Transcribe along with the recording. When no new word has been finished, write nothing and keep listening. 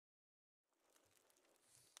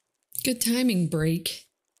Good timing, break.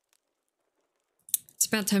 It's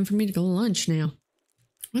about time for me to go to lunch now.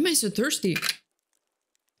 Why am I so thirsty?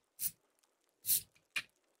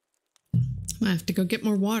 I have to go get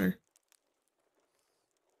more water.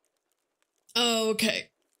 Oh, okay.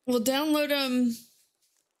 Well, download them.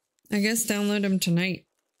 I guess download them tonight.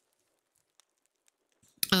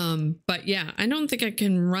 But yeah, I don't think I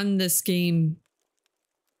can run this game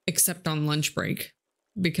except on lunch break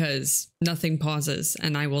because nothing pauses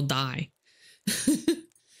and I will die. All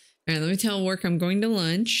right, let me tell work I'm going to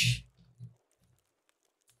lunch.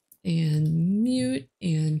 And mute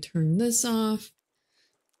and turn this off.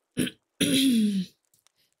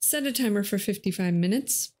 Set a timer for 55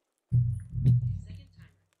 minutes.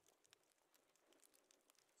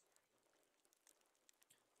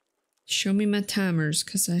 Show me my timers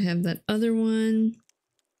because I have that other one.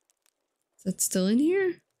 Is that still in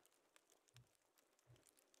here?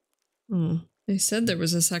 Oh, they said there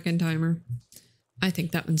was a second timer. I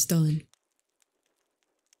think that one's done.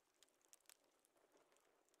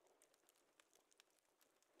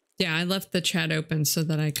 Yeah, I left the chat open so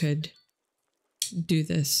that I could do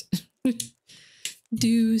this.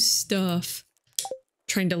 Do stuff.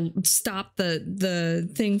 Trying to stop the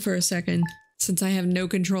thing for a second since I have no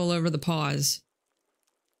control over the pause.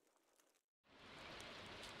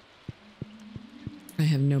 I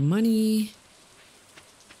have no money.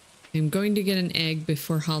 I'm going to get an egg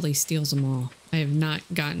before Holly steals them all. I have not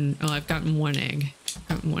gotten... Oh, I've gotten one egg. I've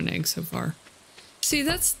gotten one egg so far. See,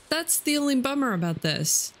 that's the only bummer about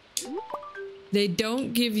this. They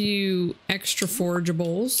don't give you extra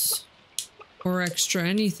forageables or extra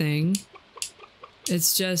anything.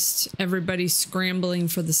 It's just everybody scrambling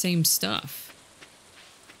for the same stuff.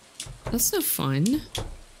 That's no fun.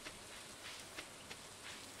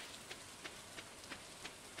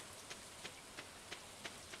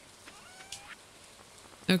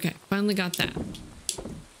 Okay, finally got that.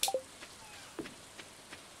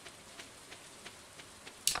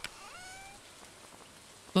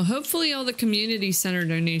 Well, hopefully all the community center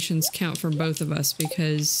donations count for both of us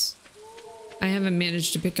because I haven't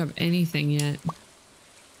managed to pick up anything yet.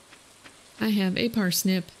 I have a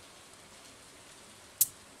parsnip.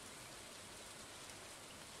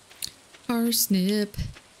 Parsnip.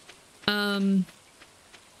 I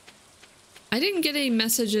didn't get any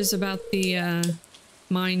messages about the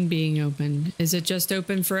mine being open. Is it just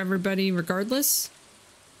open for everybody regardless?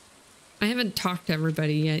 I haven't talked to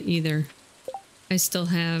everybody yet either. I still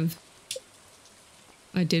have...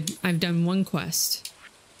 I've done one quest.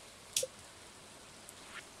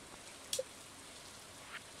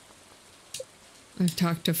 I've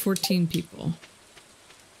talked to 14 people.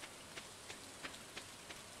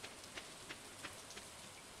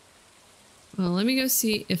 Well, let me go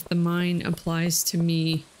see if the mine applies to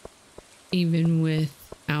me even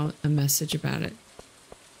without a message about it.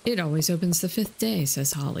 It always opens the 5th day,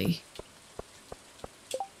 says Holly.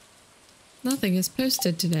 Nothing is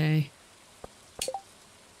posted today.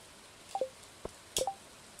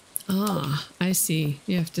 Ah, I see.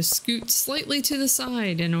 You have to scoot slightly to the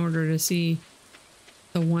side in order to see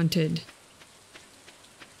the wanted.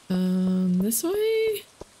 This way?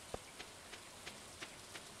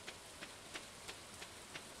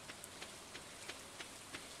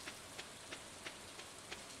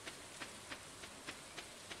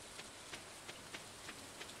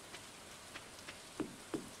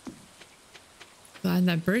 Glad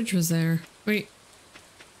that bridge was there. Wait.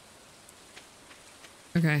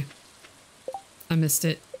 Okay. I missed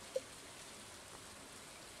it.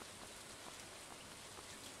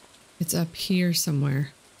 It's up here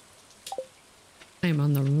somewhere. I am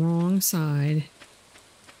on the wrong side.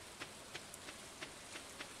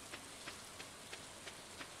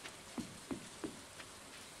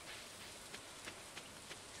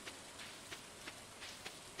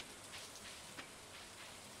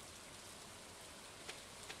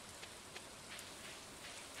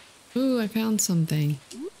 Ooh, I found something.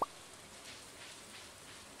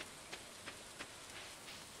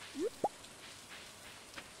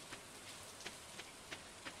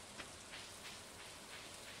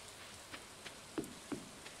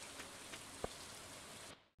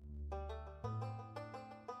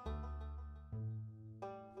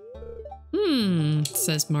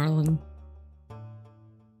 Says Marlon.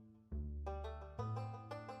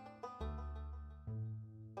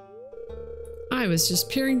 I was just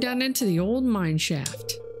peering down into the old mine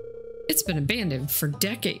shaft. It's been abandoned for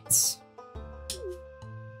decades.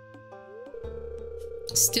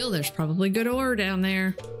 Still, there's probably good ore down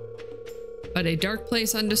there. But a dark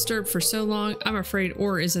place undisturbed for so long, I'm afraid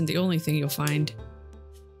ore isn't the only thing you'll find.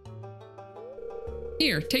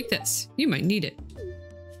 Here, take this. You might need it.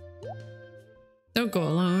 Don't go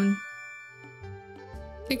alone.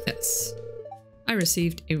 Take this. I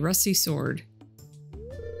received a rusty sword.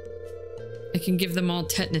 I can give them all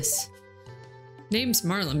tetanus. Name's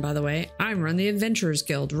Marlin, by the way. I run the Adventurers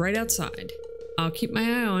Guild right outside. I'll keep my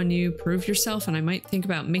eye on you, prove yourself, and I might think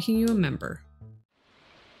about making you a member.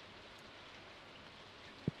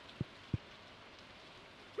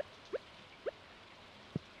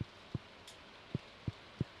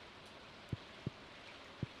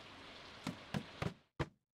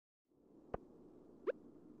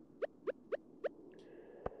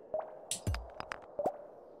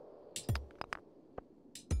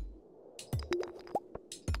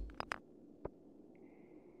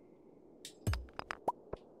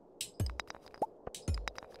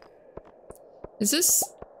 Is this...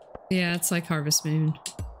 Yeah, it's like Harvest Moon.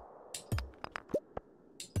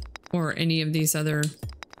 Or any of these other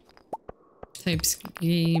types of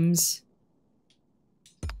games.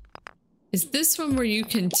 Is this one where you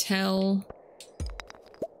can tell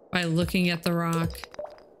by looking at the rock,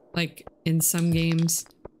 like in some games?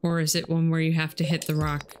 Or is it one where you have to hit the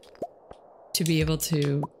rock to be able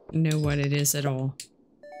to know what it is at all?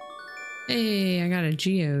 Hey, I got a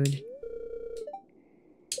geode.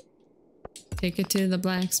 Take it to the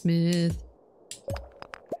blacksmith.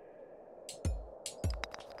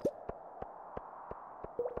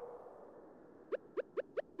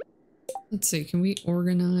 Let's see, can we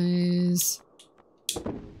organize?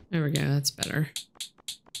 There we go, that's better.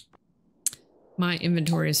 My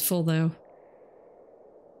inventory is full though.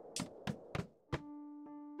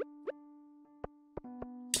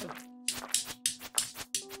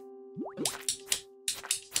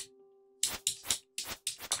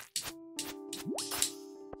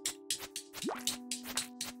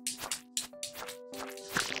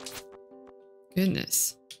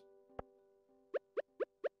 Goodness.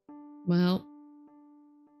 Well,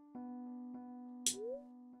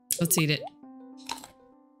 let's eat it.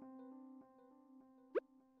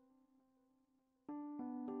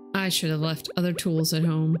 I should have left other tools at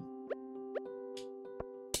home.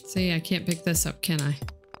 See, I can't pick this up, can I?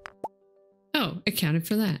 Oh, it counted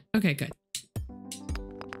for that. Okay, good.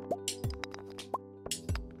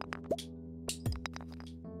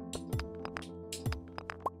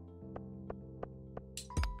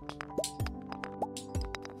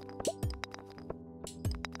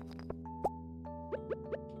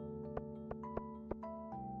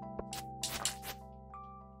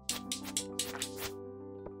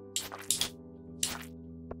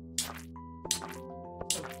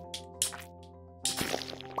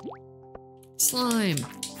 Slime.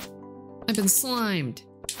 I've been slimed.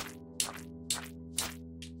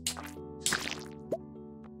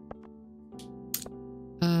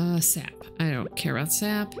 Sap. I don't care about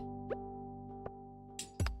sap.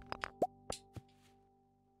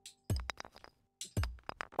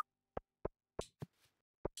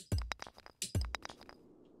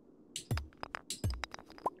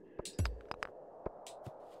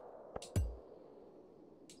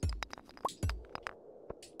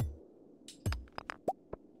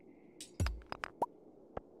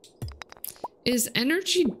 Is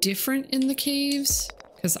energy different in the caves?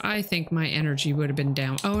 Because I think my energy would have been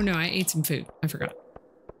down. Oh no, I ate some food. I forgot.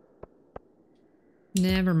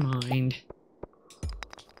 Never mind.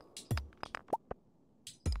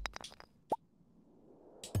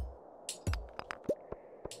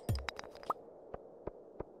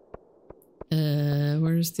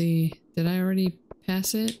 Where's the... Did I already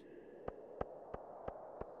pass it?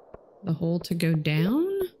 The hole to go down?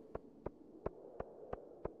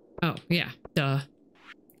 Oh, yeah. Duh.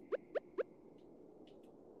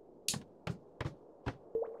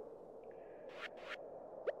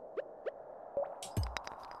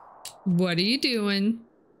 What are you doing,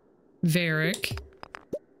 Varric?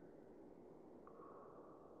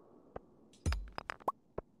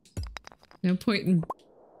 No point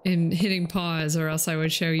in hitting pause or else I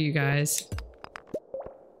would show you guys.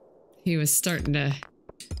 He was starting to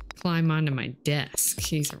climb onto my desk.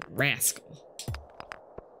 He's a rascal.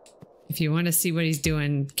 If you want to see what he's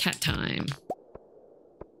doing, cat time.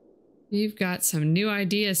 You've got some new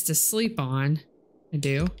ideas to sleep on. I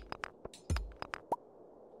do.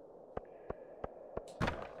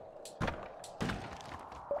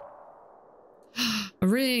 A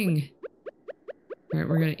ring! Alright,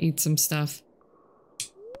 we're gonna eat some stuff.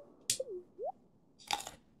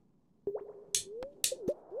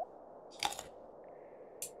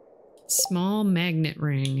 Small magnet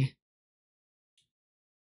ring.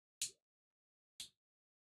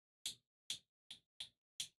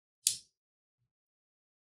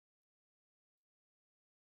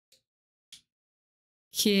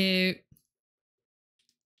 Cute.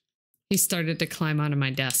 He started to climb onto my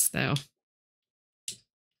desk, though.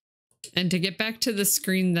 And to get back to the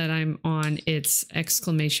screen that I'm on, it's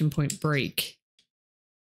 !break.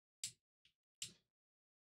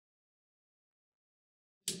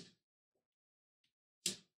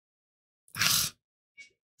 Ugh,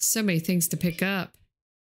 so many things to pick up.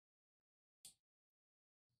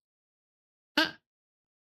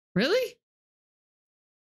 Really?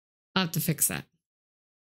 I'll have to fix that.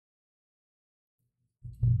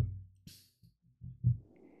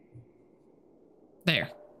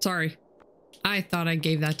 There. Sorry. I thought I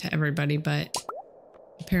gave that to everybody, but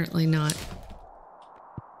apparently not.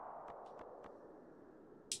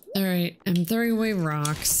 All right, I'm throwing away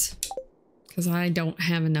rocks because I don't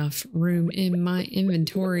have enough room in my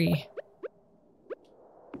inventory.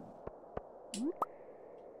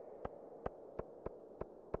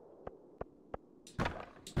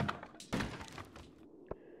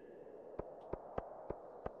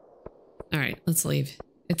 All right, let's leave.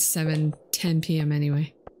 It's 7:10 p.m.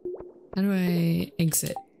 anyway. How do I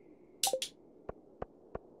exit?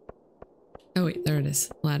 Oh wait, there it is.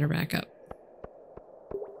 Ladder back up.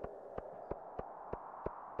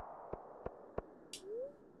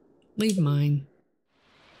 Leave mine.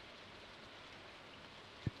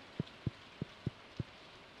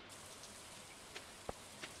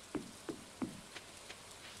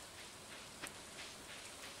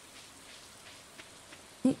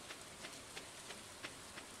 Oh.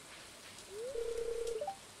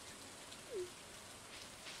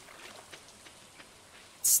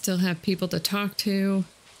 Still have people to talk to.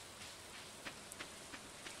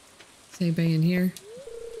 Is anybody in here?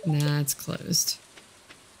 Nah, it's closed.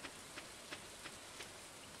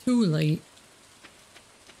 Too late.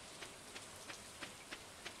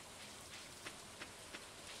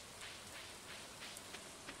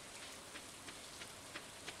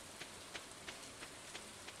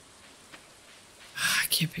 I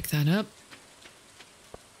can't pick that up.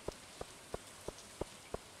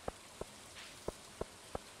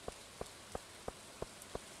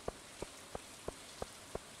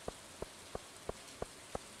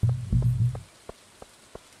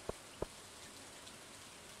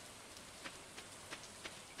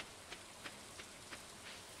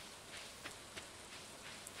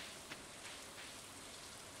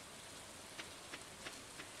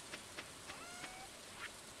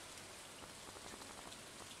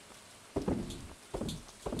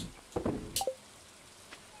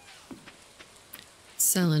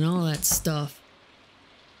 Selling all that stuff.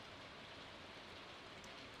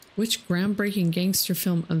 Which groundbreaking gangster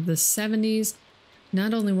film of the 70s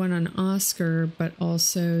not only won an Oscar, but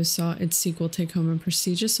also saw its sequel take home a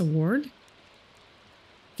prestigious award?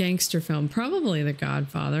 Gangster film. Probably The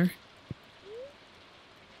Godfather.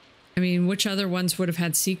 I mean, which other ones would have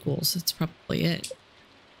had sequels? That's probably it.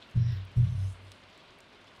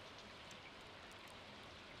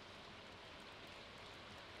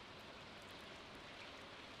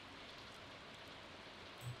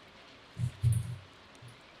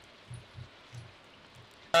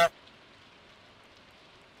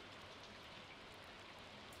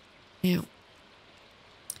 Ew.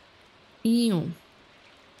 Ew.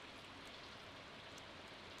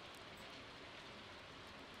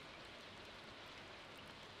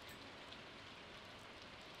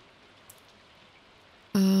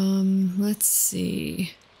 Let's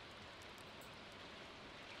see.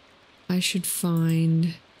 I should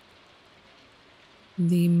find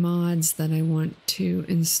the mods that I want to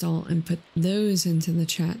install and put those into the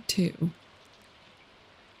chat too.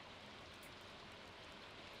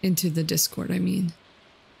 Into the Discord, I mean.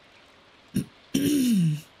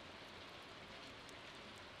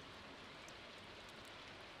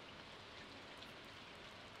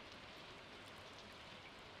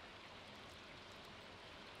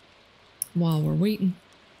 While we're waiting.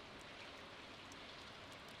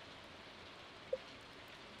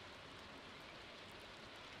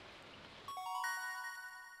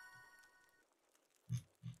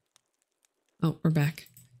 Oh, we're back.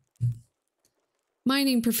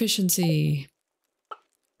 Mining proficiency.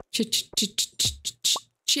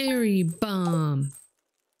 Cherry bomb.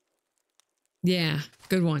 Yeah,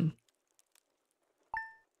 good one.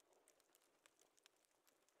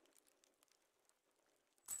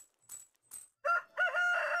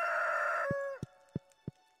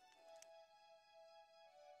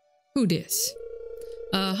 Who dis?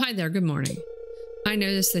 Hi there, good morning. I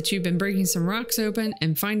noticed that you've been breaking some rocks open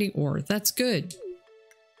and finding ore. That's good.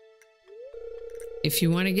 If you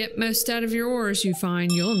want to get most out of your ores you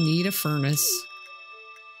find, you'll need a furnace.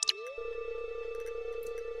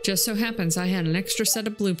 Just so happens I had an extra set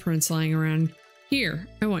of blueprints lying around. Here,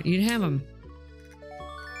 I want you to have them.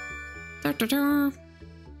 Da, da, da.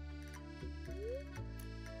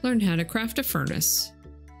 Learn how to craft a furnace.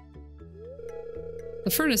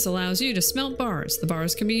 The furnace allows you to smelt bars. The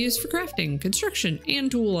bars can be used for crafting, construction, and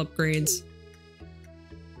tool upgrades.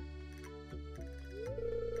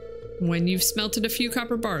 When you've smelted a few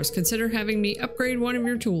copper bars, consider having me upgrade one of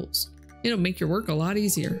your tools. It'll make your work a lot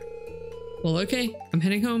easier. Well, okay, I'm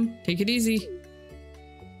heading home. Take it easy.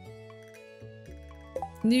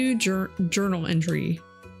 New journal entry.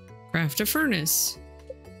 Craft a furnace.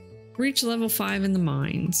 Reach level 5 in the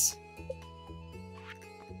mines.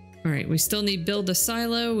 Alright, we still need build a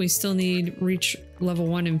silo. We still need reach level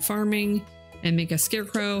 1 in farming and make a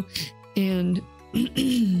scarecrow. And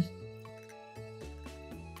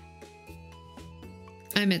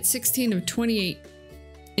I'm at 16 of 28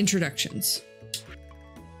 introductions.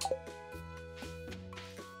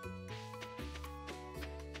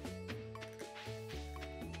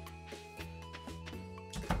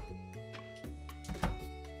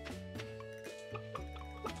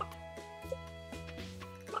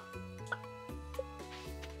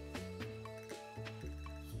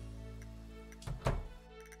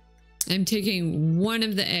 I'm taking one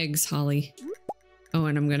of the eggs, Holly. Oh,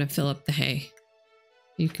 and I'm gonna fill up the hay.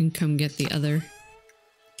 You can come get the other.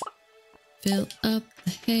 Fill up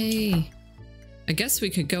the hay. I guess we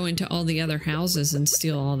could go into all the other houses and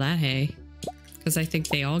steal all that hay. Because I think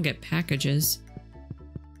they all get packages.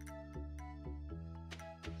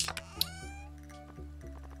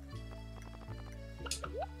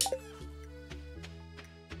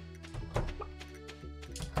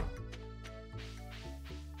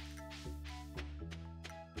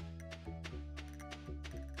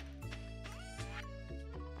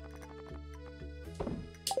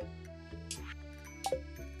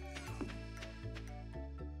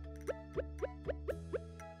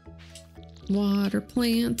 Water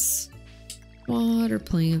plants, water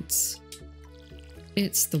plants.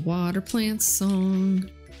 It's the water plants song.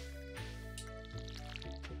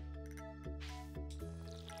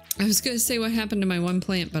 I was going to say what happened to my one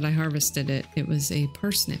plant, but I harvested it. It was a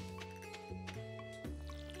parsnip.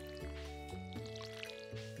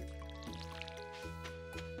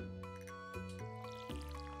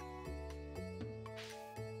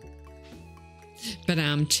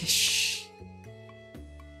 But shh.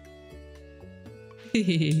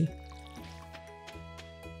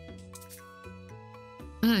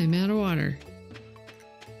 I'm out of water.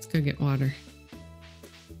 Let's go get water.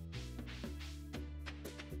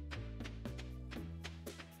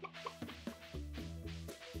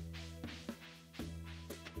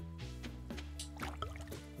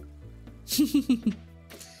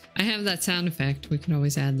 I have that sound effect. We can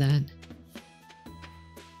always add that.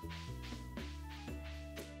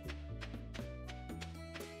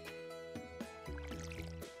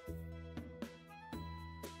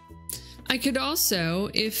 I could also,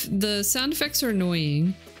 if the sound effects are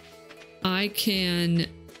annoying, I can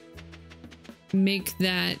make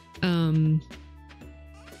that,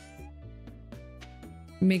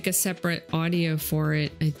 make a separate audio for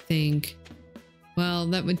it, I think. Well,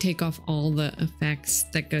 that would take off all the effects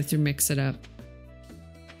that go through Mix It Up.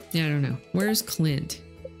 Yeah, I don't know. Where's Clint?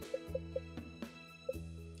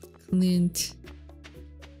 Clint.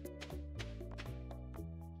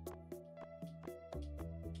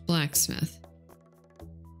 Blacksmith.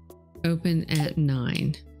 Open at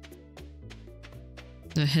 9.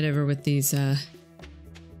 I'll head over with these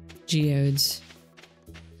geodes.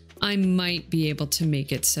 I might be able to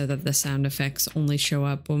make it so that the sound effects only show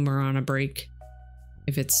up when we're on a break,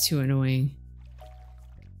 if it's too annoying.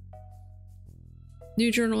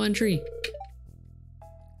 New journal entry.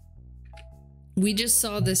 We just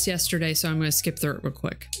saw this yesterday, so I'm going to skip through it real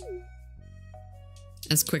quick.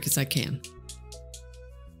 As quick as I can.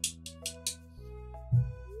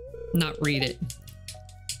 Not read it.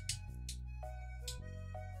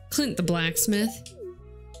 Clint the blacksmith.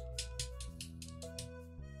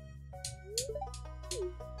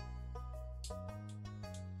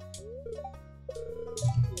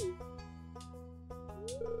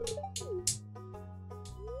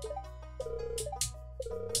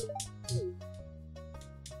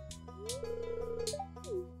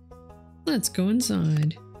 Let's go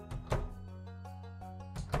inside.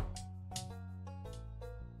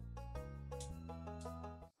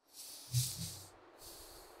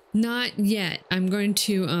 Not yet. I'm going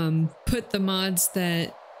to put the mods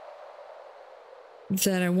that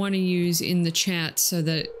I want to use in the chat so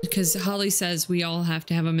that, because Holly says we all have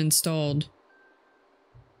to have them installed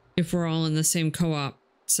if we're all in the same co-op.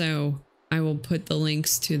 So I will put the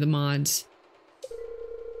links to the mods.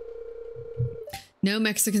 No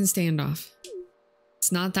Mexican standoff.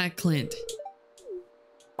 It's not that Clint.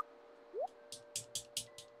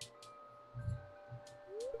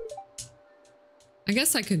 I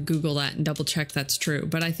guess I could Google that and double check that's true,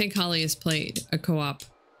 but I think Holly has played a co-op.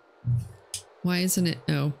 Why isn't it?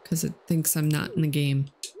 Oh, because it thinks I'm not in the game.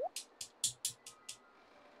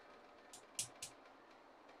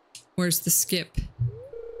 Where's the skip?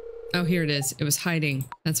 Oh, here it is. It was hiding.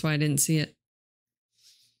 That's why I didn't see it.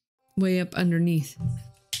 Way up underneath.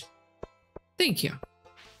 Thank you.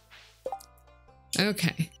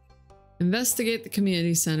 Okay. Investigate the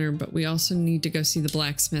community center, but we also need to go see the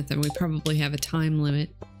blacksmith, and we probably have a time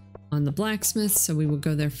limit on the blacksmith, so we will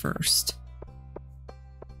go there first.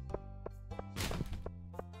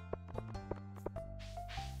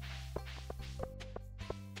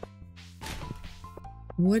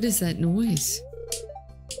 What is that noise?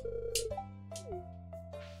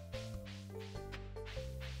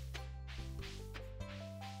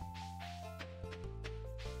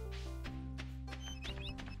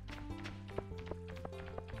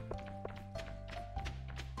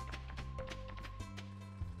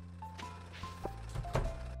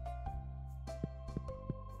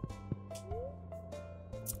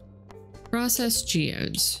 Process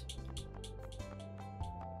geodes.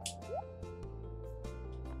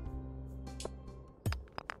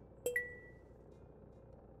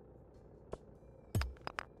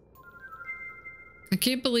 I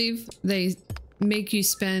can't believe they make you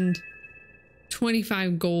spend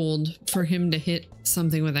 25 gold for him to hit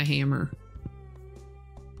something with a hammer.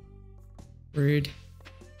 Rude.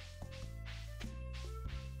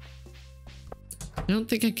 I don't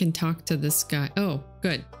think I can talk to this guy. Oh,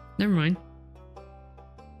 good. Never mind.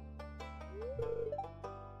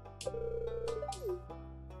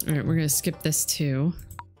 All right, we're gonna skip this too,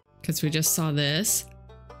 because we just saw this.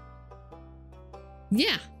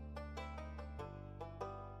 Yeah.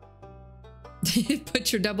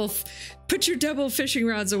 Put your double fishing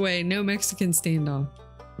rods away. No Mexican standoff.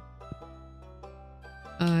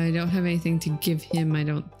 I don't have anything to give him, I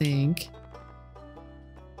don't think.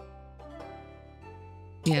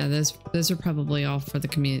 Yeah, those are probably all for the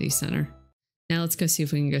community center. Now let's go see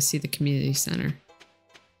if we can go see the community center.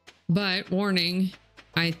 But warning,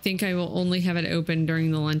 I think I will only have it open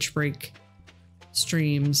during the lunch break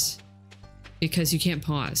streams because you can't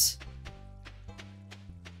pause.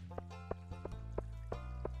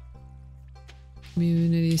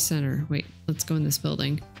 Community center. Wait, let's go in this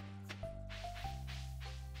building.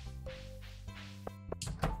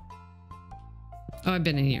 Oh, I've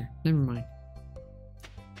been in here. Never mind.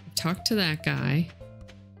 Talk to that guy.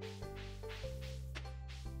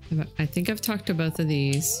 I think I've talked to both of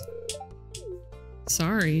these.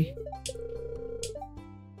 Sorry.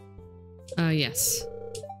 Yes.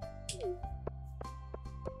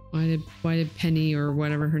 Why did Penny or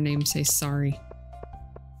whatever her name say sorry?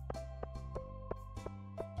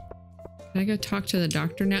 Can I go talk to the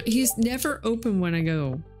doctor now? He's never open when I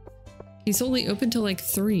go. He's only open till like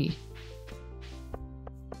 3.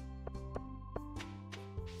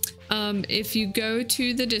 If you go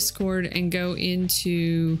to the Discord and go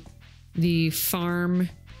into the Farm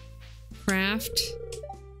Craft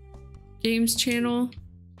Games channel,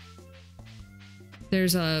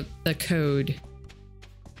 there's the code.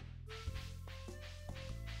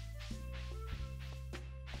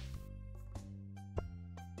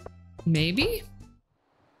 Maybe?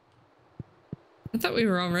 I thought we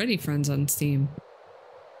were already friends on Steam.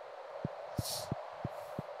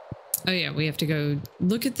 Oh yeah, we have to go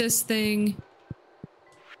look at this thing.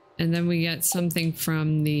 And then we get something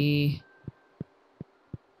from the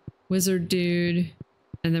wizard dude.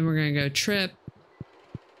 And then we're gonna go trip.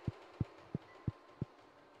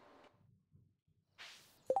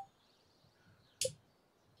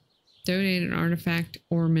 Donate an artifact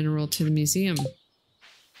or mineral to the museum.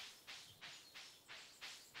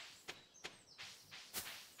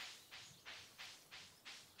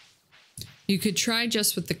 You could try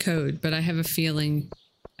just with the code, but I have a feeling...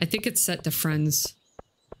 I think it's set to friends.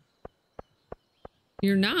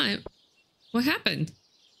 You're not? What happened?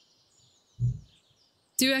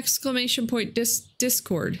 Do exclamation point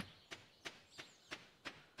Discord.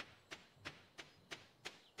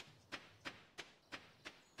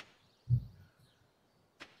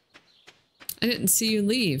 I didn't see you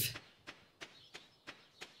leave.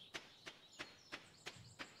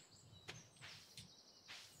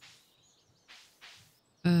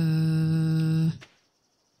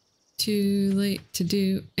 Too late to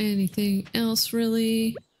do anything else,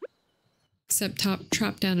 really. Except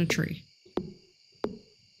chop down a tree.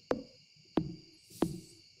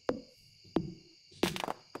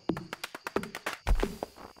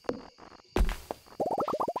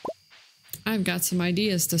 I've got some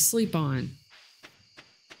ideas to sleep on.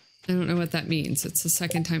 I don't know what that means. It's the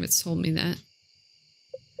second time it's told me that.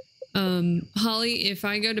 Holly, if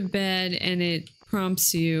I go to bed and it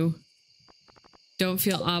prompts you, don't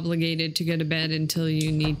feel obligated to go to bed until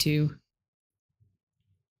you need to.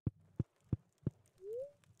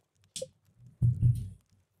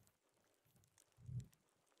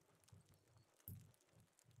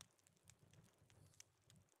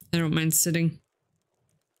 I don't mind sitting.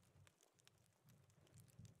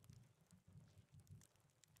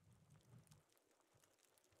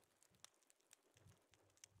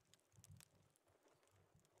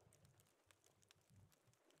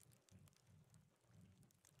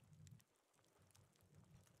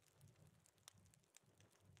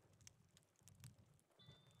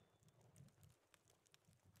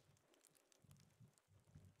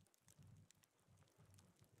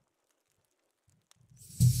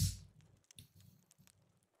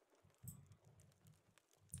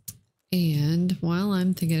 And while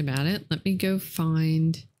I'm thinking about it, let me go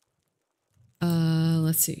find,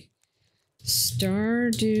 let's see.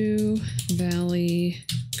 Stardew Valley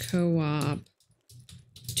Co-op.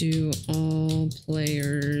 Do all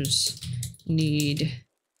players need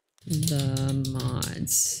the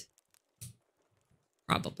mods?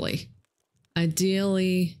 Probably.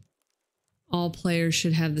 Ideally, all players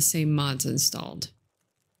should have the same mods installed.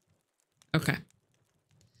 Okay.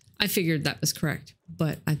 I figured that was correct,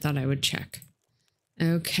 but I thought I would check.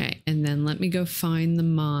 Okay, and then let me go find the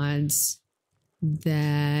mods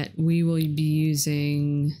that we will be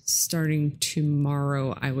using starting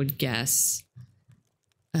tomorrow, I would guess.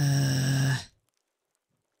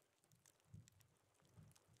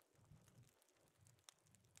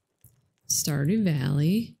 Stardew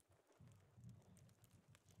Valley.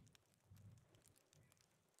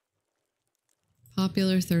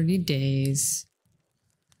 Popular 30 days.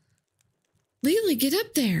 Lily, get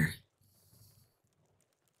up there.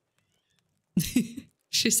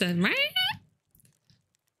 She said, Meh.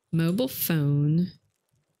 Mobile phone.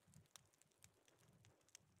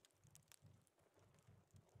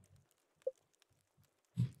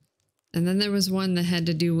 And then there was one that had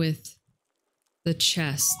to do with the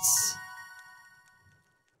chests.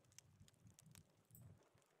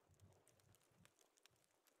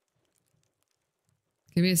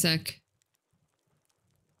 Give me a sec.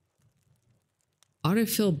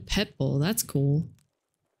 Autofilled pet bowl, that's cool.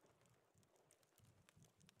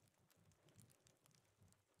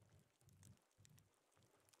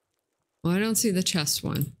 Well, I don't see the chest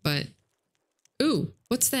one, but... Ooh,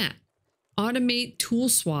 what's that? Automate tool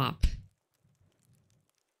swap.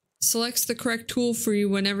 Selects the correct tool for you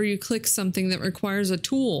whenever you click something that requires a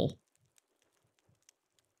tool.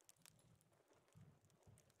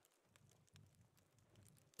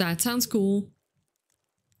 That sounds cool.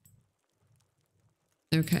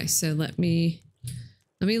 Okay, so let me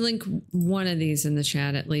link one of these in the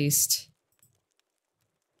chat at least.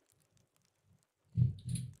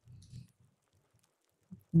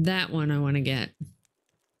 That one I want to get.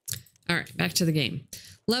 All right, back to the game.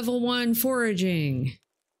 Level 1 foraging.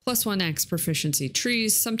 +1x proficiency.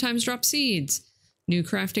 Trees sometimes drop seeds. New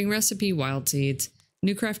crafting recipe, wild seeds.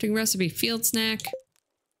 New crafting recipe, field snack.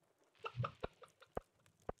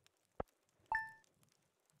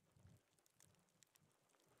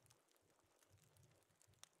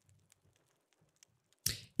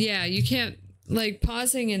 Yeah, you can't, like,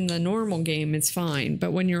 pausing in the normal game is fine,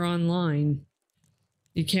 but when you're online,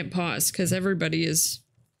 you can't pause because everybody is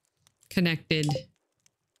connected.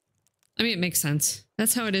 I mean, it makes sense.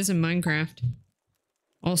 That's how it is in Minecraft.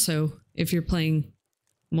 Also, if you're playing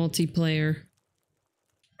multiplayer.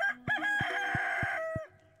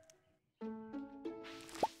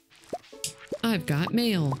 I've got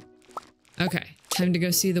mail. Okay, time to go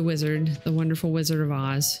see the wizard, the wonderful Wizard of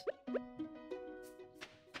Oz.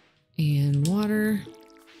 And water.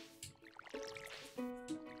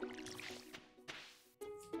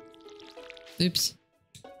 Oops.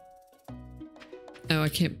 Oh, I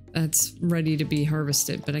can't, that's ready to be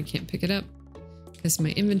harvested, but I can't pick it up because my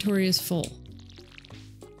inventory is full.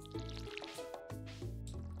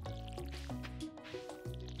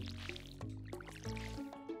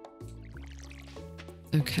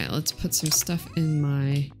 Okay, let's put some stuff in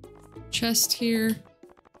my chest here.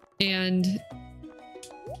 And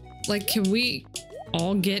like, can we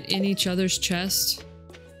all get in each other's chest?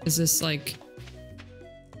 Is this like,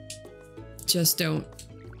 just don't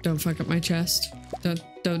fuck up my chest?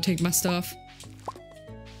 Don't take my stuff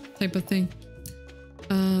type of thing.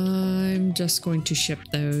 I'm just going to ship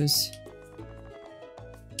those.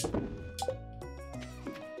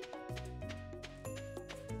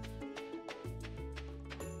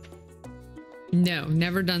 No,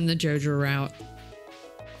 never done the JoJo route.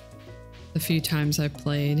 The few times I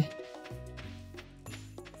played.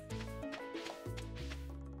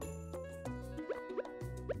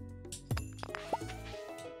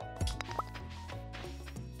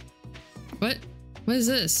 What? What is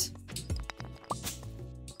this?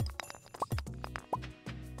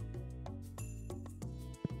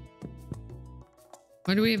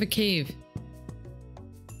 Why do we have a cave?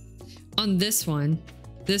 On this one,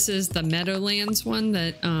 this is the Meadowlands one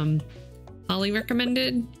that Holly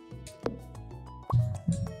recommended.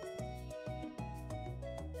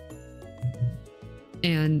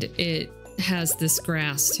 And it has this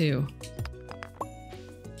grass too.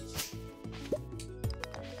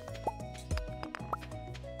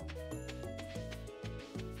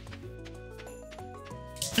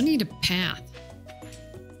 I need a path.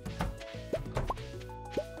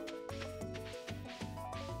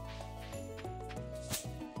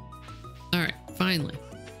 All right, finally.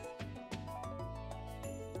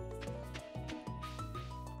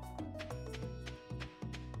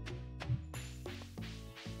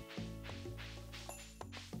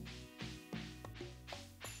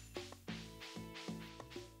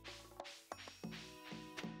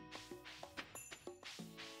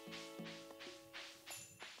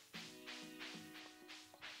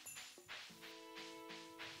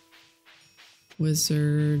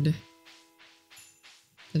 Wizard.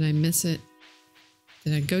 Did I miss it?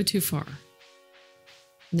 Did I go too far?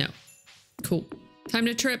 No. Cool. Time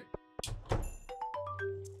to trip.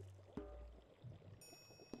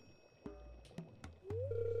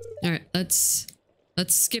 All right, let's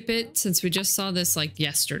skip it since we just saw this like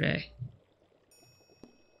yesterday.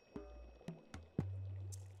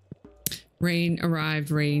 Rain arrived,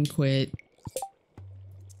 rain quit.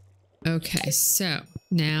 Okay, so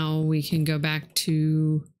now we can go back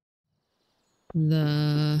to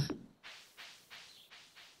the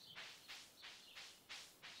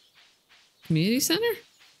community center?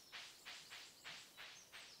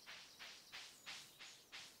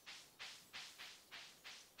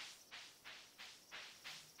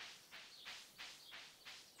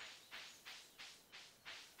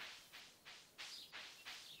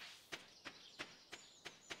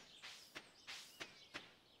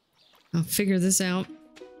 I'll figure this out.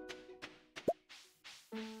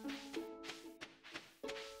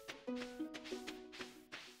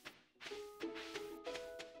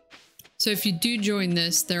 So if you do join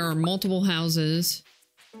this, there are multiple houses.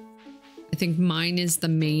 I think mine is the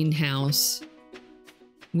main house.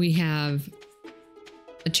 We have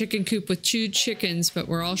a chicken coop with 2 chickens, but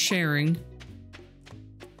we're all sharing.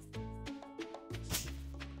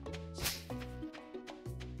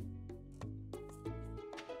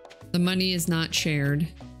 The money is not shared. Is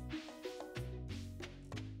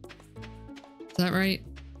that right?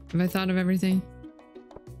 Have I thought of everything?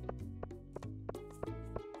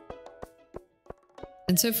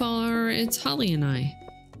 And so far, it's Holly and I.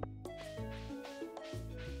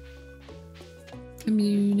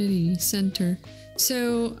 Community center.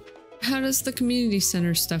 So, how does the community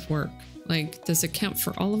center stuff work? Like, does it count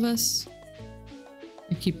for all of us?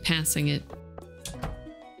 I keep passing it.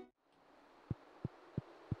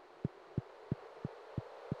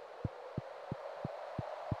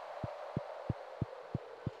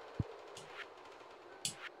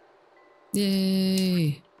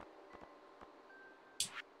 Yay.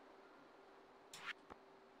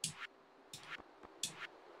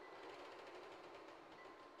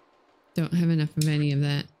 Don't have enough of any of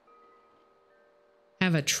that.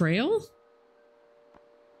 Have a trail?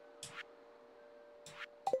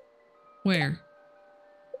 Where?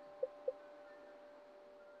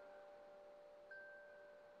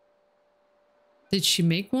 Did she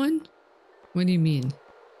make one? What do you mean?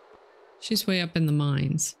 She's way up in the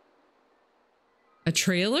mines. A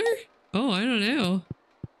trailer? Oh, I don't know.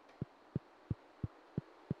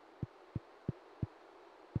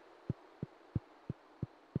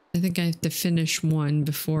 I think I have to finish one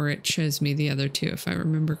before it shows me the other 2, if I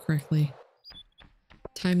remember correctly.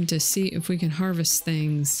 Time to see if we can harvest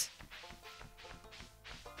things.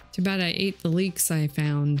 Too bad I ate the leeks I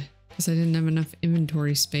found because I didn't have enough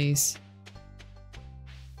inventory space.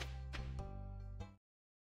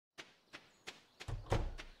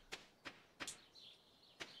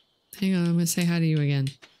 Hang on, I'm gonna say hi to you again.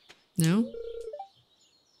 No?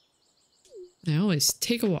 I always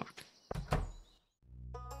take a walk.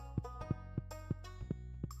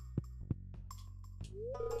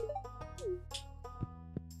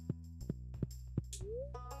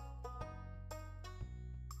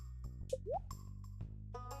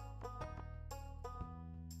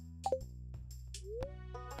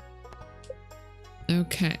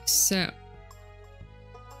 Okay, so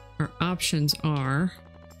our options are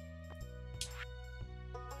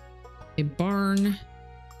a barn,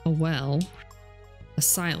 a well, a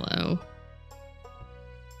silo,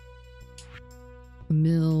 a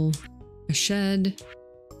mill, a shed,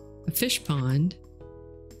 a A fish pond.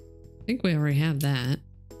 I think we already have that.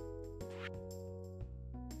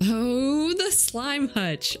 Oh, the slime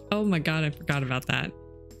hutch. Oh my god, I forgot about that.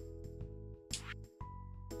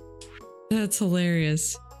 That's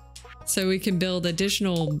hilarious. So we can build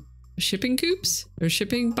additional shipping coops or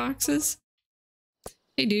shipping boxes.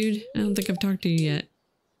 Hey dude, I don't think I've talked to you yet.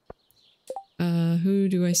 Who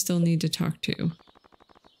do I still need to talk to?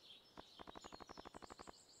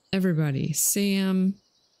 Everybody. Sam,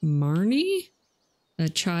 Marnie, a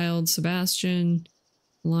child, Sebastian,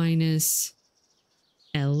 Linus,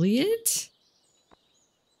 Elliot,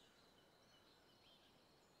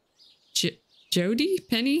 Jody,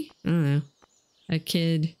 Penny? I don't know. A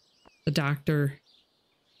kid, the doctor.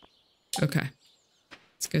 Okay.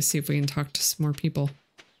 Let's go see if we can talk to some more people.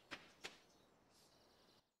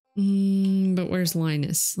 But where's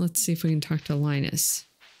Linus? Let's see if we can talk to Linus.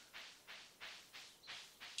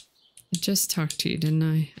 I just talked to you, didn't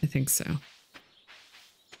I? I think so.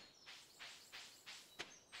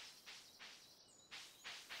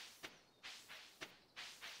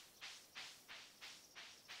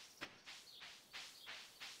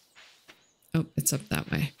 Oh, it's up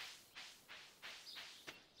that way.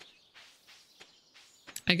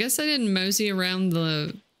 I guess I didn't mosey around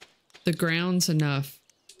the grounds enough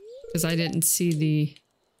because I didn't see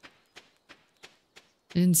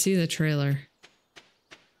the trailer.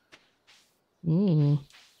 Ooh.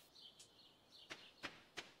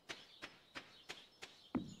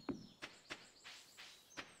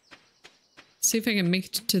 See if I can make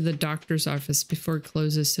it to the doctor's office before it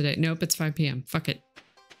closes today. Nope, it's 5 p.m. Fuck it.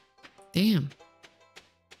 Damn.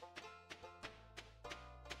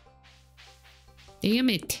 Damn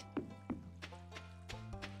it.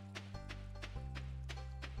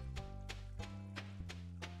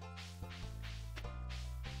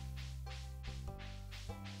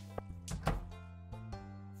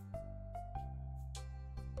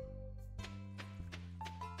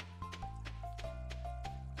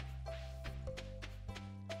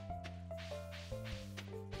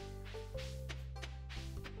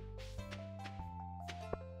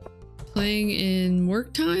 Playing in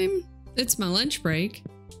work time? It's my lunch break.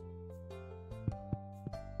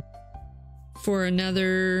 For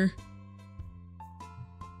another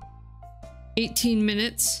 18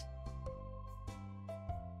 minutes.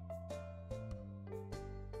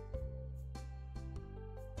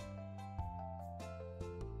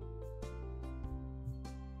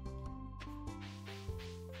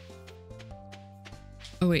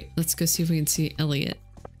 Oh wait, let's go see if we can see Elliot.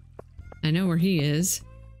 I know where he is.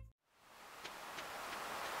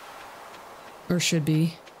 Or should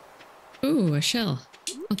be. Ooh, a shell.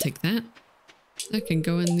 I'll take that. That can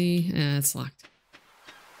go in the... it's locked.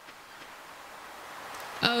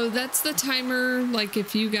 Oh, that's the timer. Like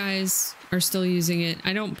if you guys are still using it,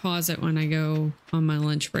 I don't pause it when I go on my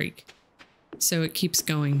lunch break. So it keeps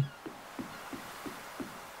going.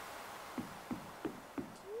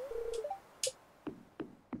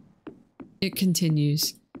 It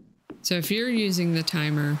continues. So if you're using the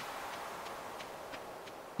timer,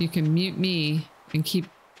 you can mute me and keep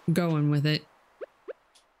going with it.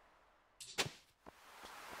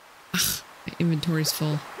 Ugh, my inventory's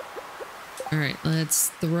full. All right, let's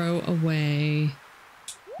throw away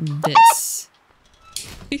this.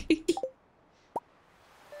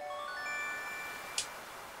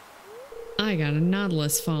 I got a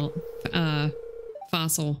Nautilus fossil.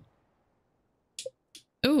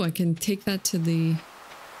 Oh, I can take that to the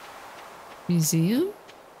museum?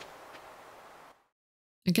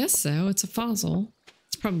 I guess so. It's a fossil.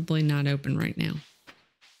 It's probably not open right now.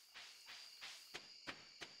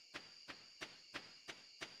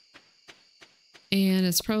 And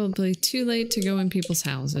it's probably too late to go in people's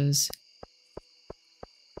houses.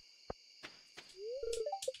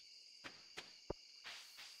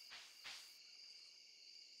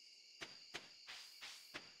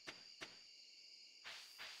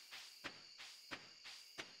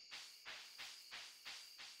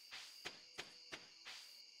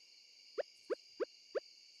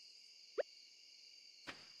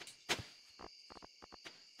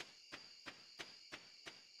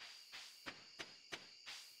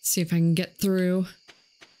 See if I can get through.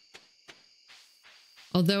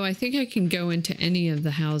 Although I think I can go into any of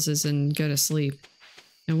the houses and go to sleep.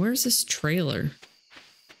 Now where's this trailer?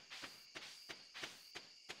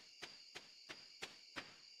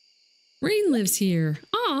 Rain lives here.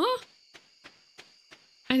 Aw.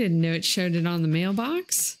 I didn't know it showed it on the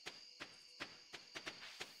mailbox.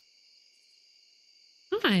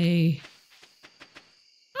 Hi.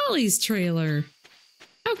 Ollie's trailer.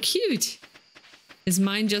 How cute. Is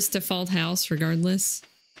mine just default house regardless?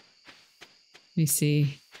 Let me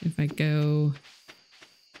see. If I go...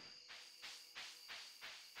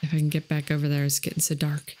 If I can get back over there, it's getting so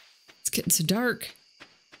dark. It's getting so dark.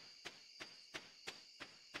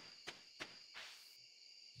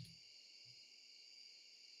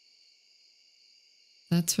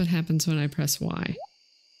 That's what happens when I press Y.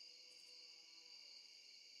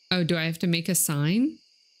 Oh, do I have to make a sign?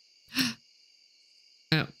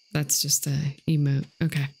 Oh, that's just a emote.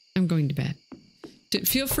 Okay, I'm going to bed.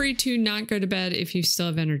 Feel free to not go to bed if you still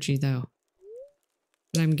have energy, though.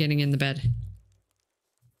 But I'm getting in the bed.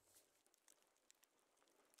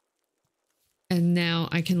 And now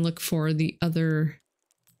I can look for the other.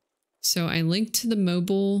 So I linked to the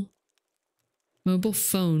mobile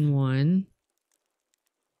phone one.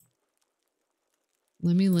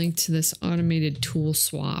 Let me link to this automated tool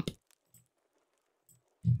swap.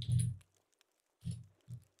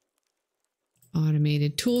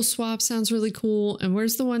 Automated tool swap sounds really cool. And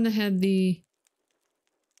where's the one that had the...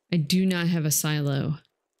 I do not have a silo.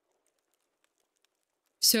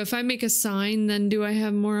 So if I make a sign, then do I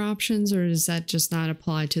have more options, or does that just not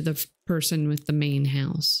apply to the person with the main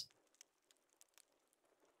house?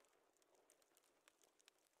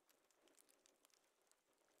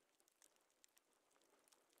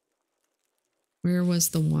 Where was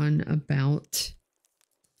the one about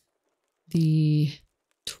the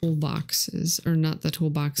toolboxes, or not the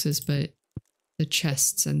toolboxes, but the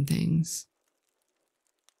chests and things?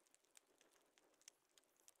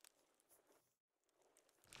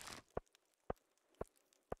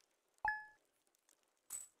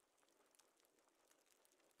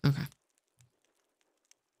 Okay.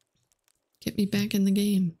 Get me back in the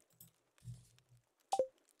game.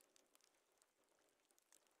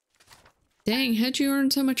 Dang, how'd you earn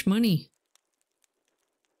so much money?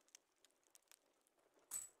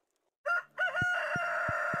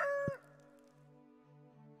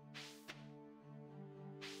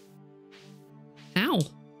 Ow.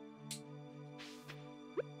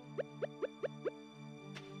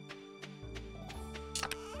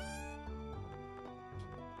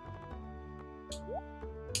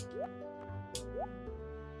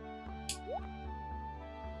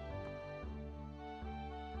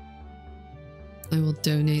 I will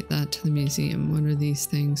donate that to the museum. What are these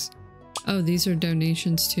things? Oh, these are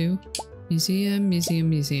donations too. Museum, museum,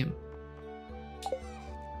 museum.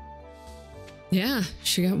 Yeah,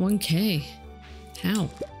 she got 1K. How?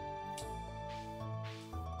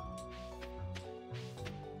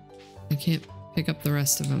 I can't pick up the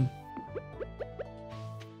rest of them.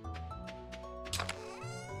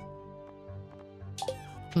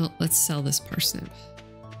 Well, let's sell this parsnip.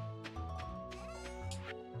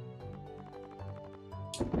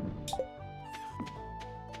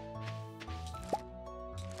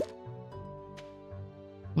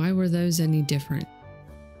 Why were those any different?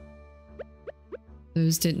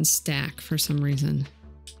 Those didn't stack for some reason.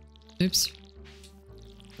 Oops.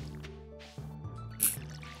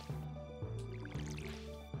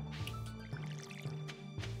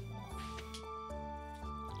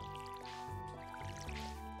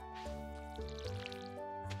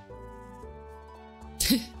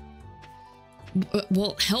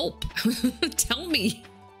 Well, help. Tell me.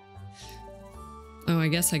 Oh, I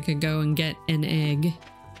guess I could go and get an egg.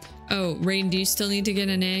 Oh, Rain, do you still need to get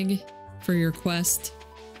an egg for your quest?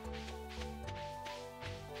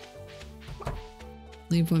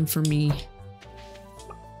 Leave one for me.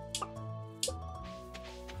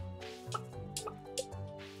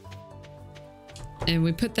 And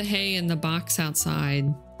we put the hay in the box outside.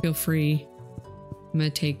 Feel free. I'm gonna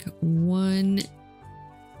take one.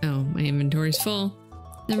 Oh, my inventory's full.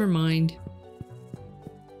 Never mind.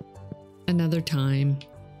 Another time.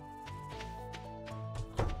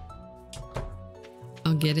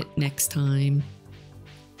 I'll get it next time.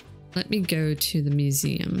 Let me go to the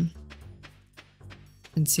museum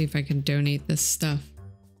and see if I can donate this stuff.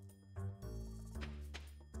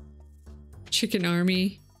 Chicken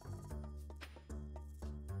Army.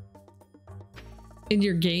 In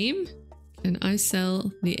your game? Can I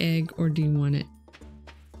sell the egg or do you want it?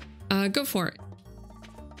 Go for it.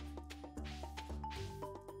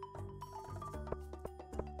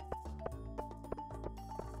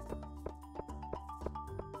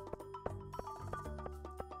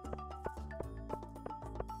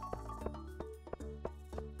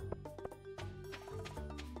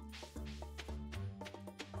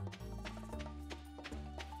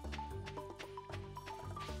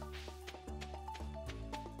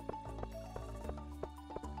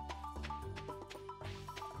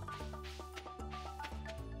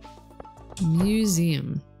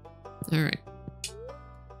 Museum. All right.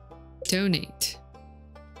 Donate.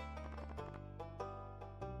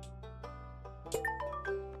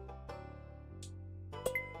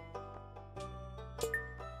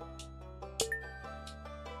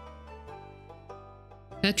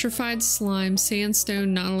 Petrified slime,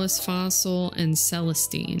 sandstone, nautilus fossil, and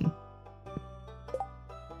celestine.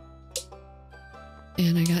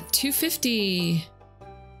 And I got 250.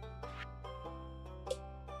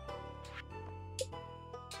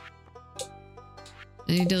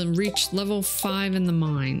 I need to reach level 5 in the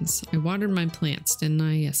mines. I watered my plants, didn't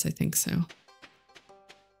I? Yes, I think so.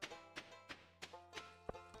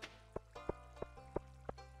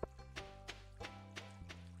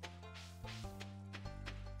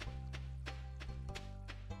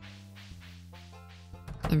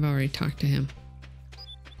 I've already talked to him.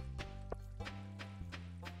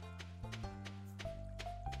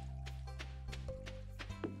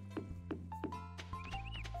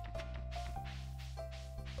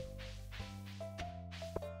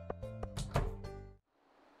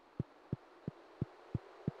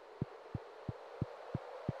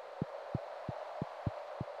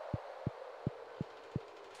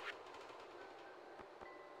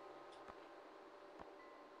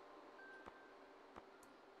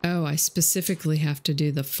 Oh, I specifically have to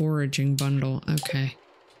do the foraging bundle. Okay.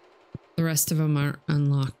 The rest of them aren't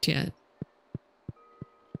unlocked yet.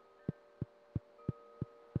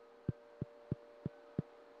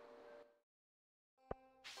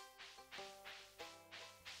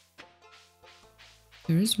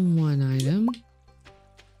 There's one item.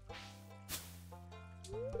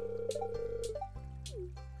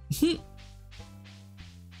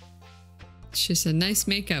 She said, nice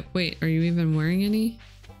makeup. Wait, are you even wearing any?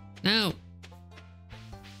 No.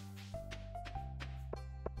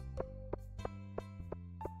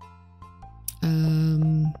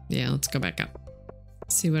 Yeah, let's go back up.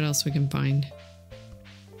 See what else we can find.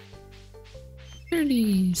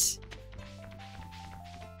 Birdies.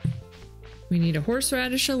 We need a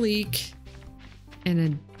horseradish, a leek, and a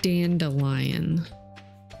dandelion.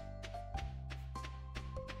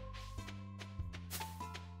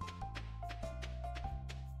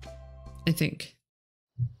 I think.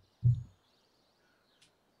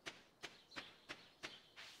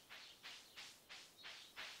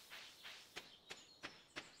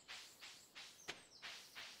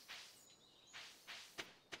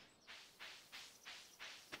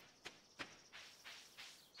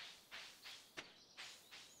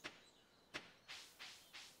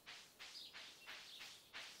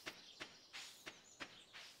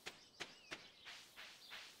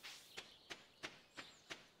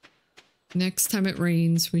 Next time it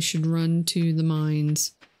rains, we should run to the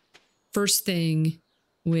mines. First thing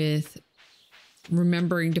with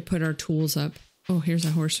remembering to put our tools up. Oh, here's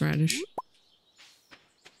a horseradish.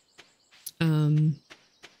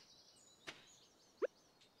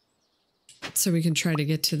 So we can try to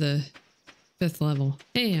get to the 5th level.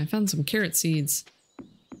 Hey, I found some carrot seeds.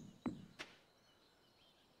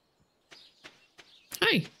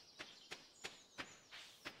 Hi.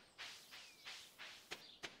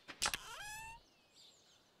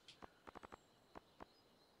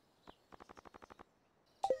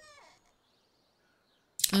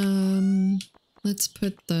 Let's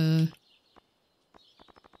put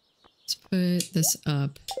this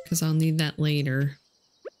up because I'll need that later.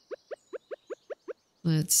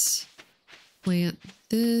 Let's plant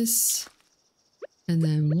this and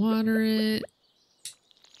then water it.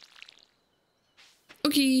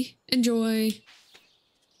 Okay, enjoy.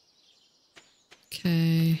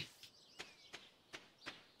 Okay.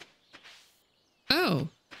 Oh,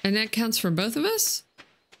 and that counts for both of us?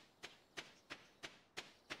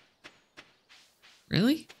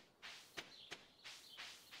 Really?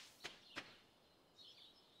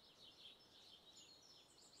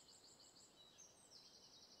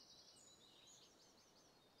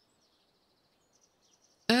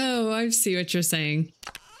 Oh, I see what you're saying.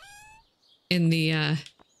 In the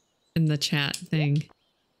chat thing.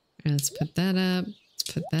 Right, let's put that up. Let's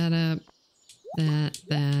put that up. That,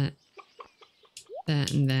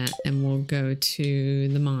 and that. And we'll go to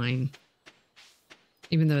the mine.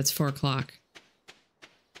 Even though it's 4 o'clock.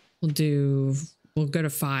 We'll go to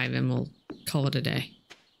 5 and we'll call it a day.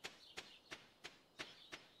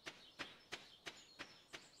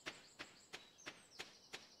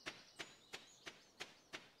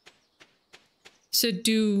 So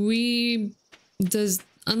does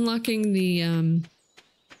unlocking the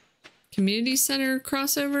community center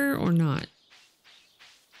crossover or not?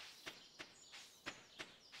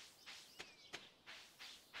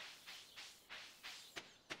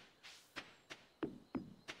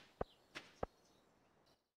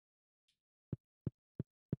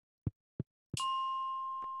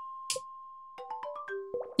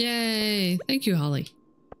 Yay! Thank you, Holly.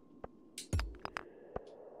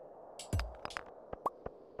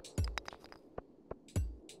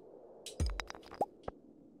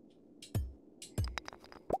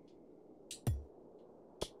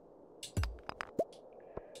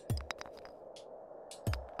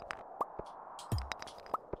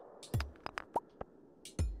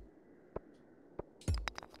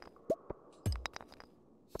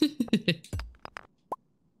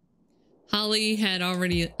 Holly had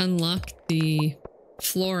already unlocked the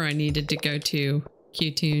floor I needed to go to,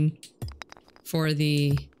 Q-Tune, for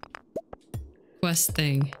the quest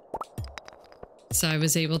thing. So I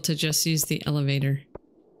was able to just use the elevator.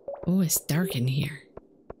 Oh, it's dark in here.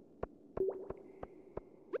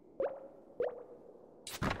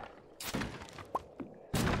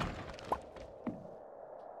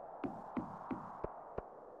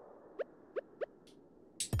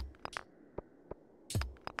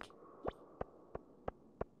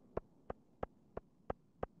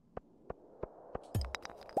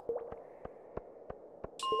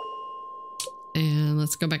 And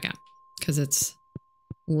let's go back out because it's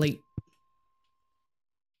late.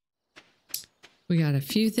 We got a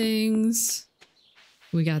few things.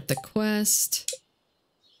 We got the quest.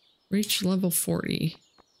 Reach level 40.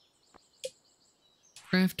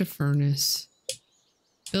 Craft a furnace.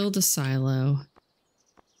 Build a silo.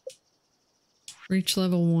 Reach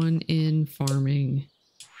level 1 in farming.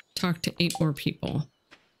 Talk to 8 more people.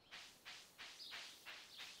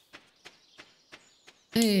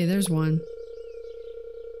 Hey, there's one.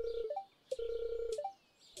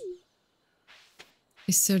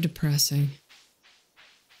 It's so depressing.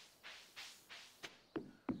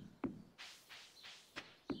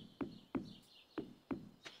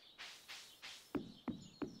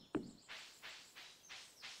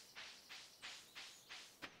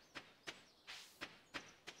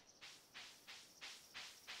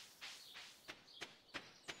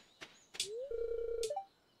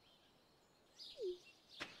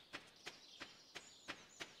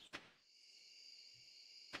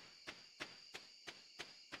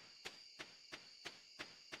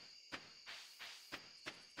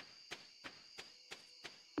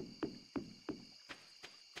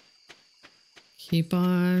 Keep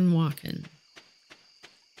on walking.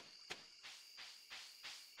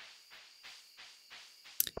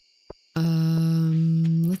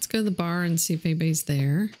 Let's go to the bar and see if anybody's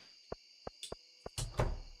there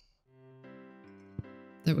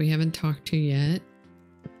that we haven't talked to yet.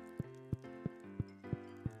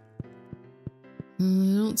 I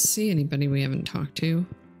don't see anybody we haven't talked to.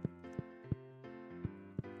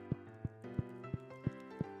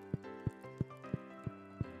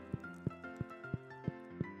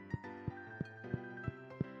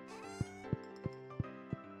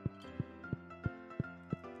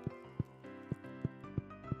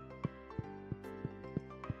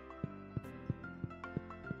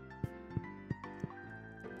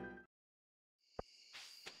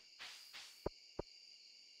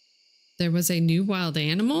 There was a new wild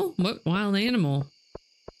animal? What wild animal?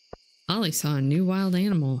 Ollie saw a new wild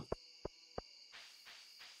animal.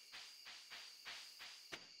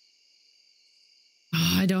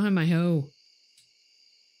 Oh, I don't have my hoe.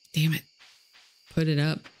 Damn it. Put it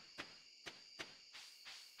up.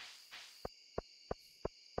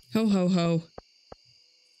 Ho, ho, ho.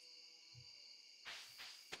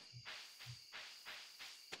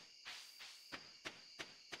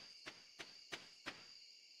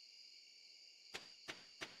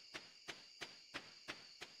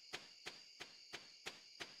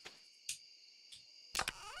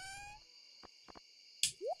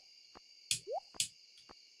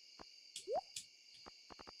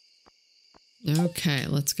 Okay,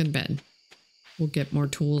 let's go to bed. We'll get more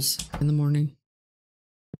tools in the morning.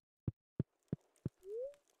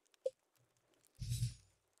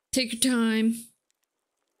 Take your time.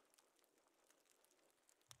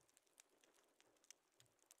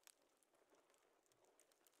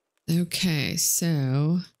 Okay,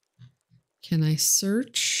 so can I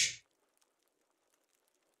search?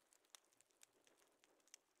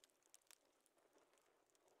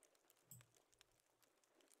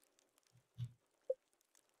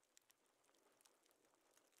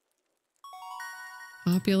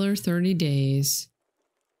 Popular 30 days.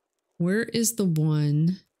 Where is the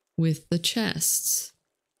one with the chests?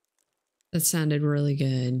 That sounded really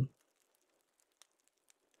good.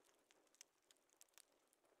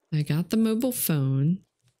 I got the mobile phone.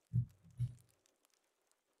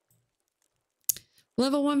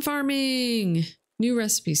 Level 1 farming. New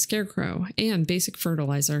recipe, scarecrow, and basic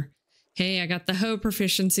fertilizer. Hey, I got the hoe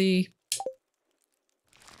proficiency.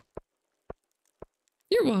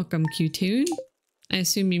 You're welcome, Q-Tune. I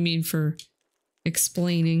assume you mean for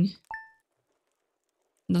explaining.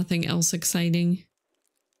 Nothing else exciting.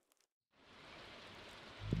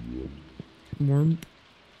 Worm.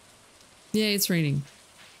 Yeah, it's raining.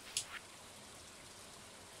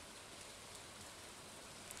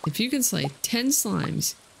 If you can slay 10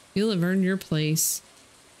 slimes, you'll have earned your place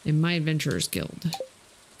in my Adventurers Guild.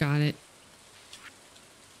 Got it.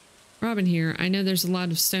 Robin here. I know there's a lot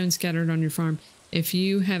of stone scattered on your farm. If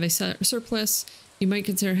you have a surplus, you might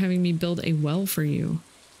consider having me build a well for you.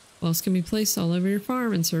 Wells can be placed all over your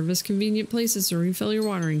farm and serve as convenient places to refill your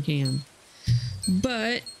watering can.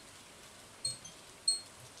 But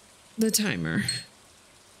the timer.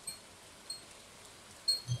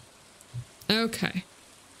 Okay.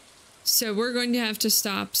 So we're going to have to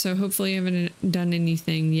stop. So hopefully I haven't done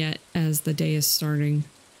anything yet as the day is starting.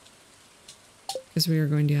 Because we are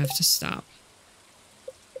going to have to stop.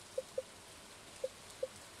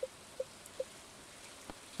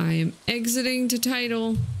 I am exiting to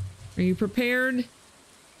title. Are you prepared,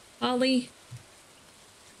 Holly?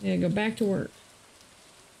 Yeah, go back to work.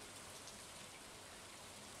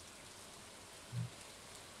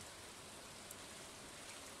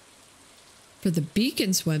 For the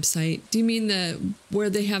Beacons website, do you mean the where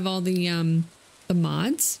they have all the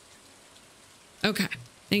mods? Okay,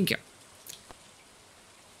 thank you.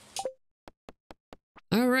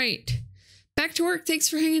 All right, back to work. Thanks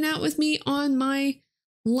for hanging out with me on my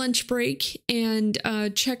lunch break, and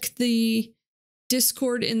check the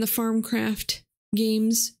Discord in the Farmcraft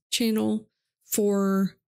Games channel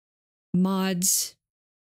for mods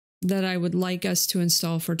that I would like us to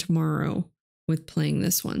install for tomorrow with playing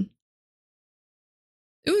this one.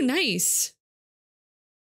 Ooh, nice.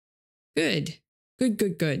 Good. Good,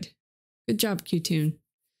 good, good. Good job, Q-Tune.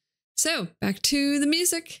 So, back to the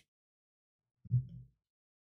music.